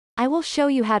I will show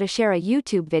you how to share a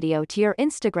YouTube video to your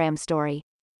Instagram story.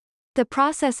 The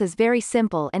process is very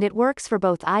simple and it works for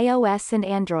both iOS and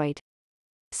Android.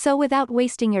 So without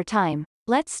wasting your time,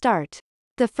 let's start.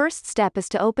 The first step is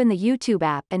to open the YouTube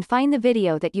app and find the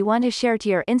video that you want to share to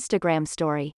your Instagram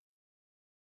story.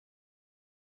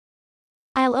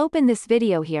 I'll open this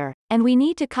video here, and we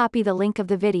need to copy the link of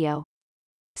the video.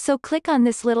 So click on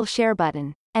this little share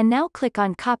button, and now click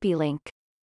on copy link.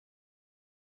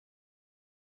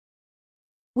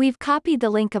 We've copied the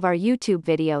link of our YouTube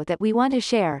video that we want to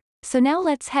share, so now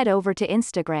let's head over to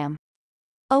Instagram.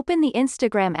 Open the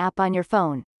Instagram app on your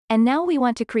phone, and now we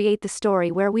want to create the story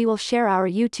where we will share our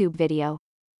YouTube video.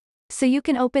 So you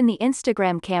can open the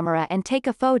Instagram camera and take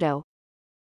a photo,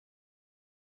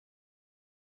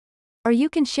 or you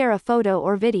can share a photo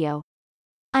or video.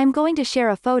 I'm going to share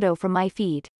a photo from my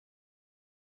feed.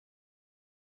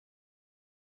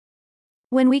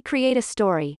 When we create a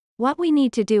story, what we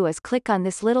need to do is click on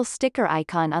this little sticker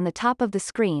icon on the top of the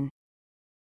screen,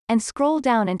 and scroll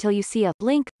down until you see a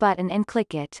link button and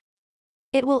click it.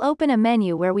 It will open a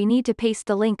menu where we need to paste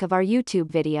the link of our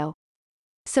YouTube video.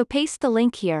 So paste the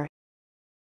link here,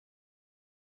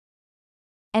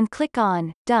 and click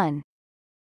on Done.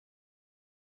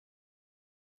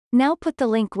 Now put the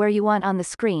link where you want on the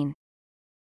screen.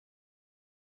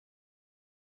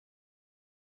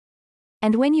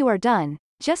 And when you are done,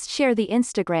 just share the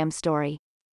Instagram story.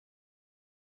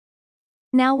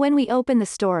 Now when we open the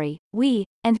story, we,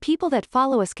 and people that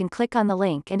follow us can click on the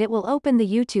link and it will open the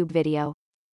YouTube video.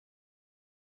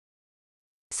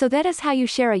 So that is how you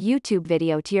share a YouTube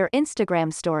video to your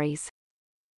Instagram stories.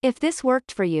 If this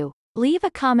worked for you, leave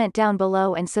a comment down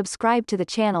below and subscribe to the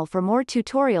channel for more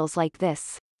tutorials like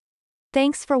this.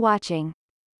 Thanks for watching.